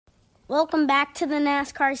Welcome back to the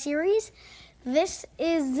NASCAR series. This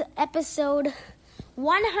is episode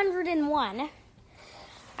 101.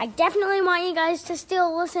 I definitely want you guys to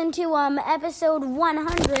still listen to episode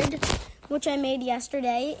 100, which I made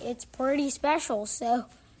yesterday. It's pretty special, so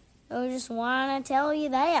I just want to tell you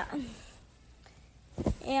that.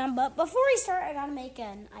 But before we start, I gotta make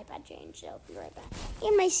an iPad change, so I'll be right back.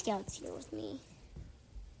 And my scout's here with me.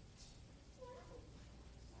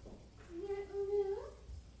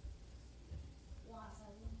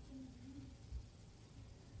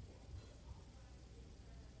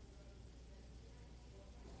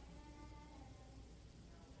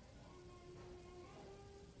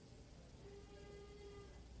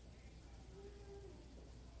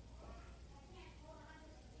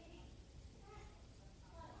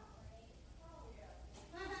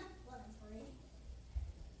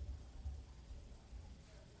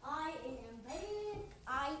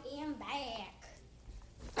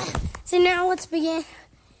 So now let's begin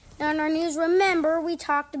on our news. Remember, we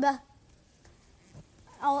talked about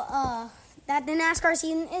that the NASCAR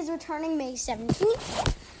season is returning May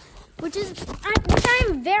 17th, which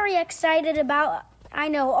I'm very excited about. I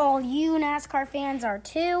know all you NASCAR fans are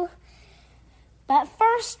too. But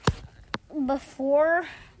let's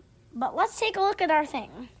take a look at our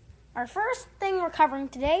thing. Our first thing we're covering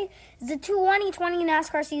today is the 2020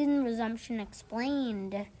 NASCAR season resumption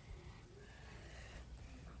explained.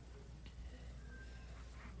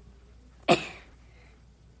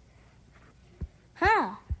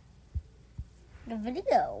 The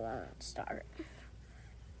video won't start.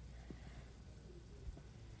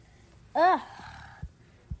 I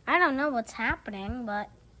don't know what's happening, but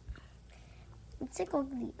let's take a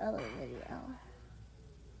look at the other video.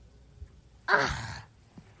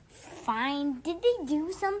 Fine. Did they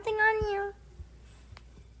do something on here?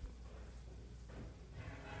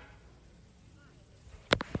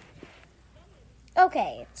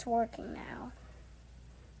 Okay, it's working now.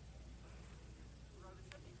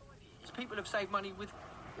 People have saved money with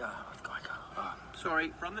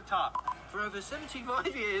from the top. For over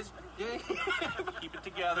 75 years. Keep it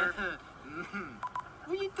together.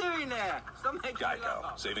 What are you doing there? Stop making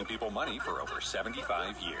Geico, saving people money for over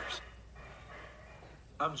 75 years.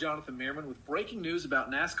 I'm Jonathan Mehrman with breaking news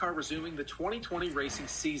about NASCAR resuming the 2020 racing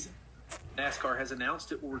season. NASCAR has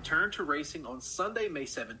announced it will return to racing on Sunday, May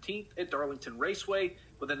 17th at Darlington Raceway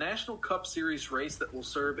with a National Cup Series race that will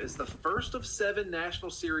serve as the first of 7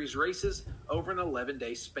 National Series races over an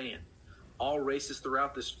 11-day span. All races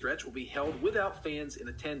throughout this stretch will be held without fans in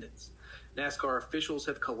attendance. NASCAR officials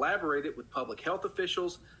have collaborated with public health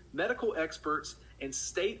officials, medical experts, and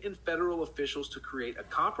state and federal officials to create a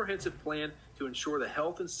comprehensive plan to ensure the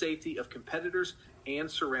health and safety of competitors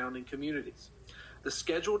and surrounding communities. The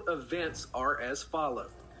scheduled events are as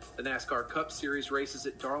follows. The NASCAR Cup Series races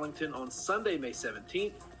at Darlington on Sunday, May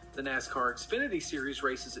 17th. The NASCAR Xfinity Series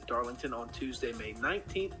races at Darlington on Tuesday, May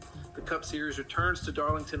 19th. The Cup Series returns to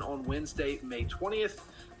Darlington on Wednesday, May 20th.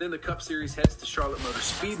 Then the Cup Series heads to Charlotte Motor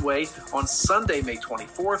Speedway on Sunday, May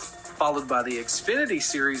 24th, followed by the Xfinity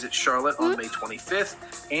Series at Charlotte on May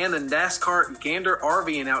 25th, and the NASCAR Gander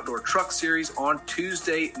RV and Outdoor Truck Series on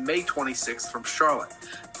Tuesday, May 26th from Charlotte.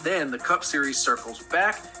 Then the Cup Series circles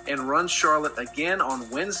back and runs Charlotte again on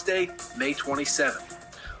Wednesday, May 27th.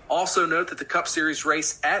 Also note that the Cup Series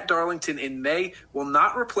race at Darlington in May will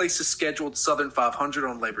not replace the scheduled Southern 500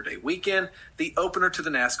 on Labor Day weekend, the opener to the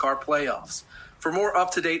NASCAR playoffs. For more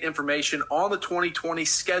up-to-date information on the 2020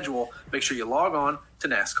 schedule, make sure you log on to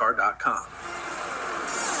NASCAR.com.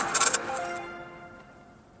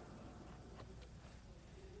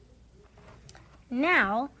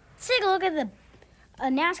 Now, let's take a look at the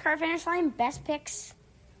NASCAR finish line best picks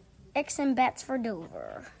and bets for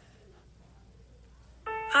Dover.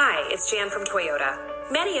 Hi, it's Jan from Toyota.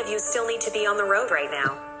 Many of you still need to be on the road right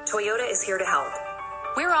now. Toyota is here to help.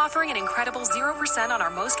 We're offering an incredible 0% on our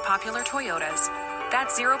most popular Toyotas.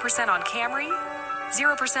 That's 0% on Camry,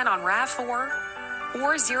 0% on RAV4,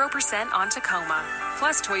 or 0% on Tacoma.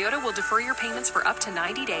 Plus, Toyota will defer your payments for up to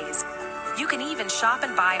 90 days. You can even shop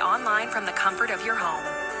and buy online from the comfort of your home.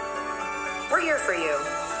 We're here for you.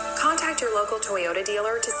 Contact your local Toyota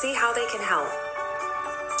dealer to see how they can help.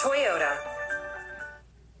 Toyota.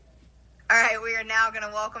 All right, we are now going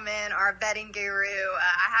to welcome in our betting guru.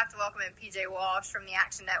 I have to welcome in PJ Walsh from the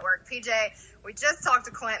Action Network. PJ, we just talked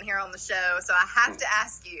to Clint here on the show, so I have to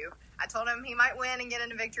ask you. I told him he might win and get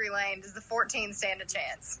into victory lane. Does the 14 stand a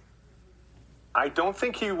chance? I don't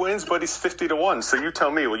think he wins, but he's 50-1. So you tell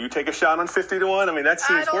me, will you take a shot on 50-1? I mean, that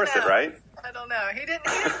seems worth it, right? I don't know. He didn't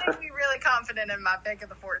make me really confident in my pick of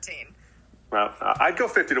the 14. Well, I'd go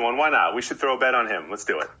 50-1. Why not? We should throw a bet on him. Let's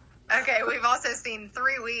do it. Okay, we've also seen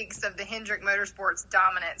 3 weeks of the Hendrick Motorsports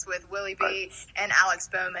dominance with Willie B and Alex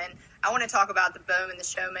Bowman. I want to talk about the Bowman, the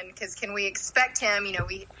showman, because can we expect him, we know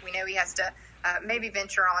he has to maybe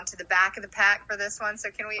venture on to the back of the pack for this one,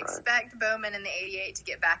 so can we expect Bowman in the 88 to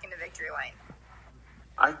get back into victory lane?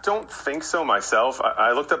 I don't think so myself.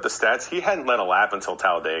 I looked up the stats. He hadn't led a lap until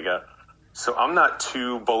Talladega, so I'm not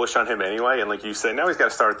too bullish on him anyway, and like you said, now he's got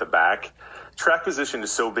to start at the back. Track position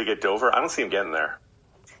is so big at Dover, I don't see him getting there.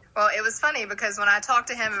 Well, it was funny because when I talked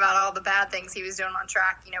to him about all the bad things he was doing on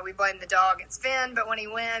track, we blame the dog, it's Finn, but when he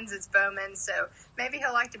wins, it's Bowman. So maybe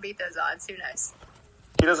he'll like to beat those odds. Who knows?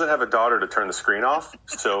 He doesn't have a daughter to turn the screen off,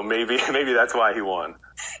 so maybe that's why he won.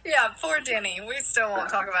 Yeah, poor Denny. We still won't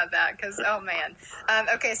talk about that because, oh, man.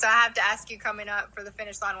 Okay, so I have to ask you, coming up for the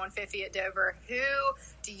Finish Line 150 at Dover, who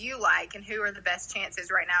do you like and who are the best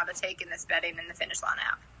chances right now to take in this betting in the Finish Line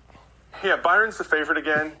app? Yeah, Byron's the favorite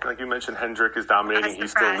again. Like you mentioned, Hendrick is dominating.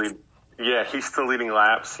 He's still leading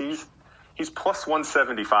laps. He's plus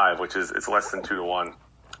 175, which is it's less than 2-1.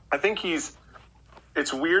 I think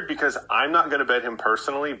it's weird because I'm not going to bet him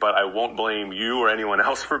personally, but I won't blame you or anyone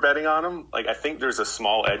else for betting on him. Like, I think there's a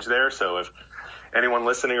small edge there. So if anyone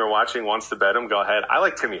listening or watching wants to bet him, go ahead. I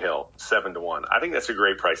like Timmy Hill 7-1. I think that's a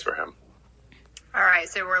great price for him. All right,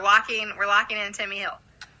 so we're locking in Timmy Hill.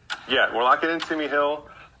 Yeah, we're locking in Timmy Hill.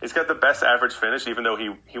 He's got the best average finish, even though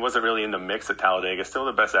he wasn't really in the mix at Talladega. Still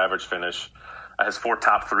the best average finish. Has 4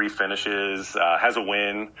 top 3 finishes. Has a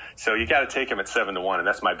win. So you got to take him at 7-1, and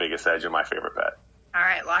that's my biggest edge and my favorite bet. All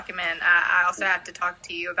right, lock him in. I also have to talk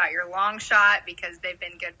to you about your long shot because they've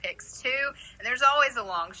been good picks too. And there's always a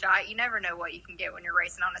long shot. You never know what you can get when you're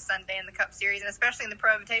racing on a Sunday in the Cup Series, and especially in the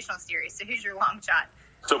Pro Invitational Series. So who's your long shot?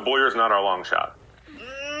 So Boyer's not our long shot.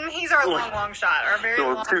 He's our long shot, our very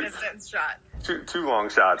long distance shot. Two long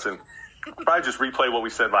shots, and I'll probably just replay what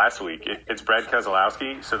we said last week. It's Brad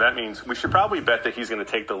Keselowski, so that means we should probably bet that he's going to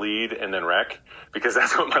take the lead and then wreck, because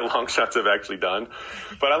that's what my long shots have actually done.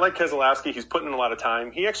 But I like Keselowski. He's putting in a lot of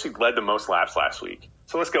time. He actually led the most laps last week.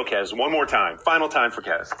 So let's go, Kez. One more time. Final time for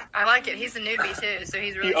Kez. I like it. He's a newbie, too, so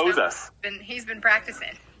he's really He owes us. He's been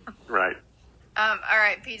practicing. Right. All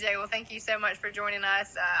right, PJ, well, thank you so much for joining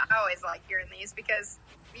us. I always like hearing these because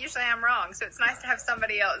usually I'm wrong, so it's nice to have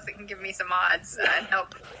somebody else that can give me some odds and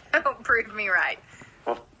help prove me right.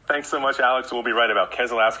 Well, thanks so much, Alex. We'll be right about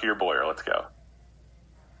Keselowski or Boyer. Let's go.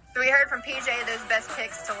 So we heard from PJ those best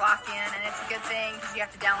picks to lock in, and it's a good thing because you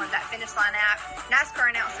have to download that Finish Line app.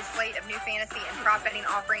 NASCAR announced a slate of new fantasy and prop betting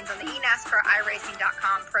offerings on the eNASCAR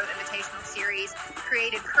Pro Invitational Series,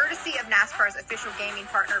 created courtesy of NASCAR's official gaming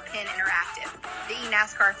partner, Penn Interactive. The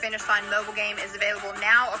eNASCAR Finish Line mobile game is available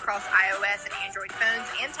now across iOS and Android phones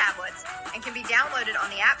and tablets and can be downloaded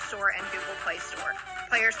on the App Store and Google Play Store.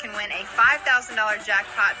 Players can win a $5,000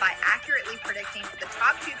 jackpot by accurately predicting the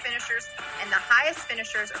top 2 finishers and the highest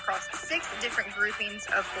finishers across 6 different groupings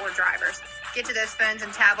of 4 drivers. Get to those phones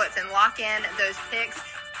and tablets and lock in those picks.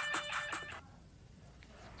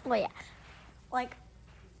 Well, yeah. Like,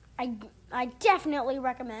 I definitely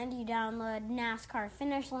recommend you download NASCAR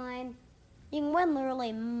Finish Line. You can win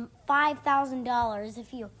literally $5,000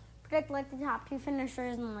 if you predict, like, the top 2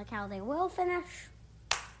 finishers and, like, how they will finish.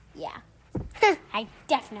 Yeah. I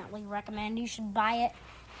definitely recommend you should buy it,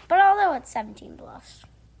 but although it's 17+.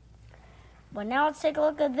 But now let's take a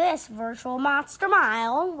look at this virtual Monster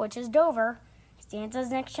Mile, which is Dover. Stands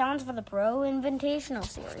as next challenge for the Pro Invitational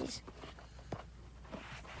Series.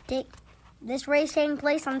 This race taking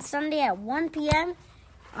place on Sunday at 1 p.m.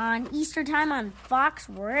 on Eastern Time on Fox,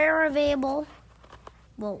 where available.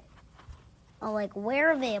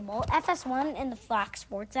 FS1 and the Fox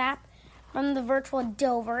Sports app. From the virtual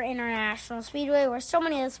Dover International Speedway, where so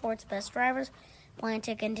many of the sport's best drivers plan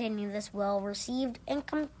to continue this well-received and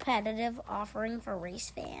competitive offering for race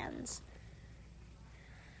fans.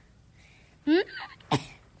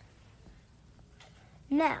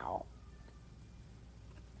 Now,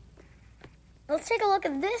 let's take a look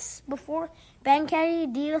at this before Ben Kennedy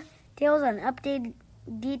details updated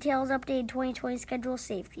 2020 schedule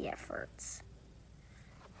safety efforts.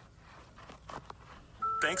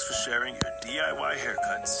 Thanks for sharing your DIY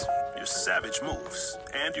haircuts, your savage moves,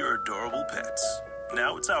 and your adorable pets.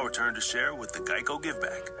 Now it's our turn to share with the Geico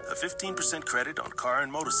Giveback, a 15% credit on car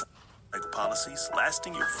and motorcycle policies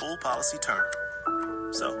lasting your full policy term.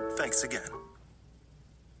 So, thanks again.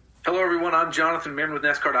 Hello, everyone. I'm Jonathan Merriman with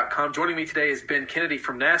NASCAR.com. Joining me today is Ben Kennedy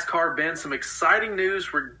from NASCAR. Ben, some exciting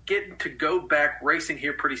news. We're getting to go back racing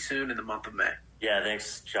here pretty soon in the month of May. Yeah,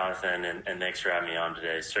 thanks, Jonathan, and thanks for having me on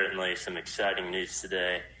today. Certainly some exciting news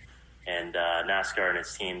today, and NASCAR and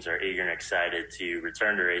its teams are eager and excited to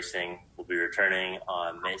return to racing. We'll be returning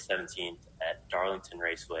on May 17th at Darlington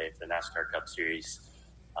Raceway for the NASCAR Cup Series.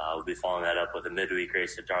 We'll be following that up with a midweek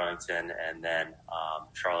race at Darlington, and then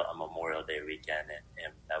Charlotte on Memorial Day weekend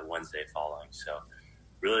and that Wednesday following. So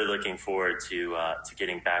really looking forward to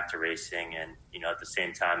getting back to racing. And, at the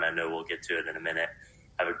same time, I know we'll get to it in a minute,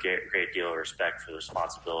 have a great deal of respect for the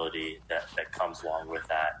responsibility that comes along with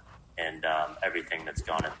that and everything that's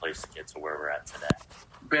gone in place to get to where we're at today.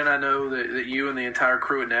 Ben, I know that you and the entire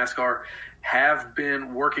crew at NASCAR have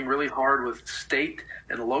been working really hard with state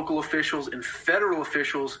and local officials and federal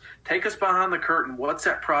officials. Take us behind the curtain. What's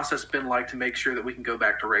that process been like to make sure that we can go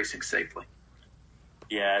back to racing safely?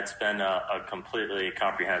 Yeah, it's been a completely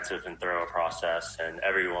comprehensive and thorough process, and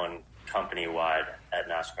everyone company-wide at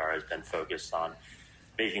NASCAR has been focused on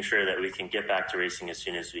making sure that we can get back to racing as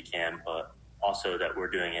soon as we can, but also that we're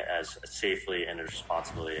doing it as safely and as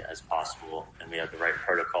responsibly as possible. And we have the right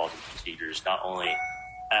protocols and procedures, not only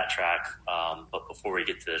at track, but before we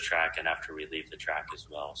get to the track and after we leave the track as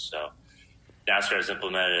well. So NASCAR has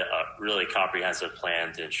implemented a really comprehensive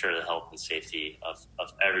plan to ensure the health and safety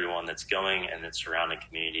of everyone that's going and its surrounding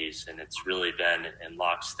communities. And it's really been in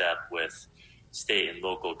lockstep with state and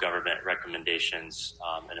local government recommendations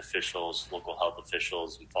and officials, local health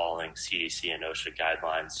officials, and following CDC and OSHA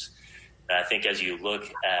guidelines. And I think as you look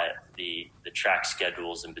at the track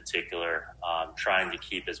schedules in particular, trying to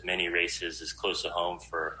keep as many races as close to home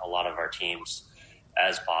for a lot of our teams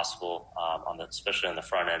as possible, especially on the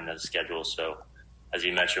front end of the schedule. So as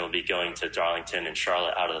you mentioned, we'll be going to Darlington and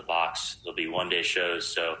Charlotte out of the box. There'll be one-day shows,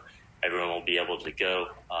 so everyone will be able to go,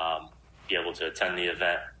 be able to attend the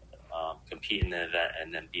event, compete in the event,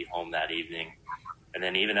 and then be home that evening. And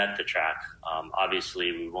then even at the track,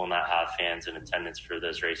 obviously we will not have fans in attendance for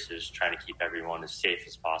those races, trying to keep everyone as safe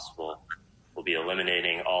as possible. We'll be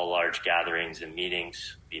eliminating all large gatherings and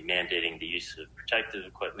meetings, be mandating the use of protective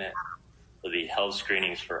equipment. There'll be health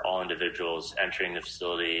screenings for all individuals entering the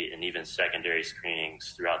facility and even secondary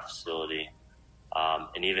screenings throughout the facility.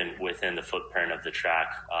 And even within the footprint of the track,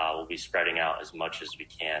 we'll be spreading out as much as we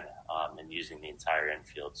can and using the entire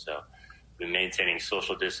infield. So we're maintaining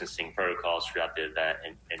social distancing protocols throughout the event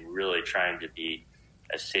and really trying to be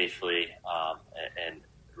as safely and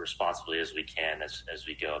responsibly as we can as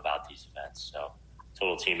we go about these events. So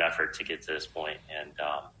total team effort to get to this point, and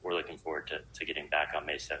we're looking forward to getting back on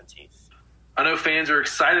May 17th. I know fans are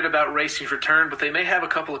excited about racing's return, but they may have a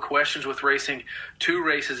couple of questions with racing. 2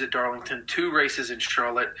 races at Darlington, 2 races in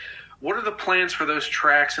Charlotte. What are the plans for those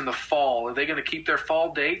tracks in the fall? Are they going to keep their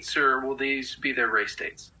fall dates, or will these be their race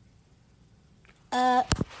dates? Here's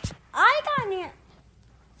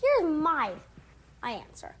my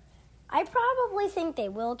answer. I probably think they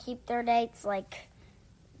will keep their dates, like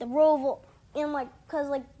the Roval,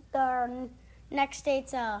 because the next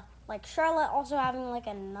date's like Charlotte also having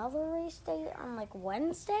another race date on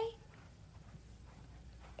Wednesday.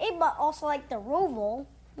 But also the Roval,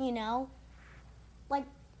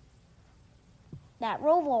 that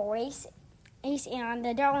Roval race, Ace, and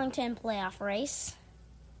the Darlington playoff race.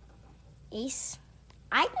 Ace,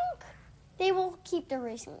 I think they will keep the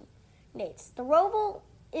racing dates. The Roval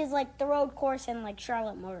is the road course in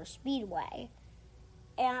Charlotte Motor Speedway.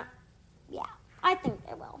 And yeah, I think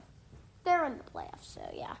they will. They're in the playoffs, so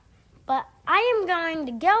yeah. But I am going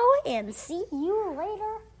to go and see you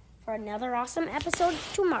later for another awesome episode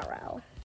tomorrow.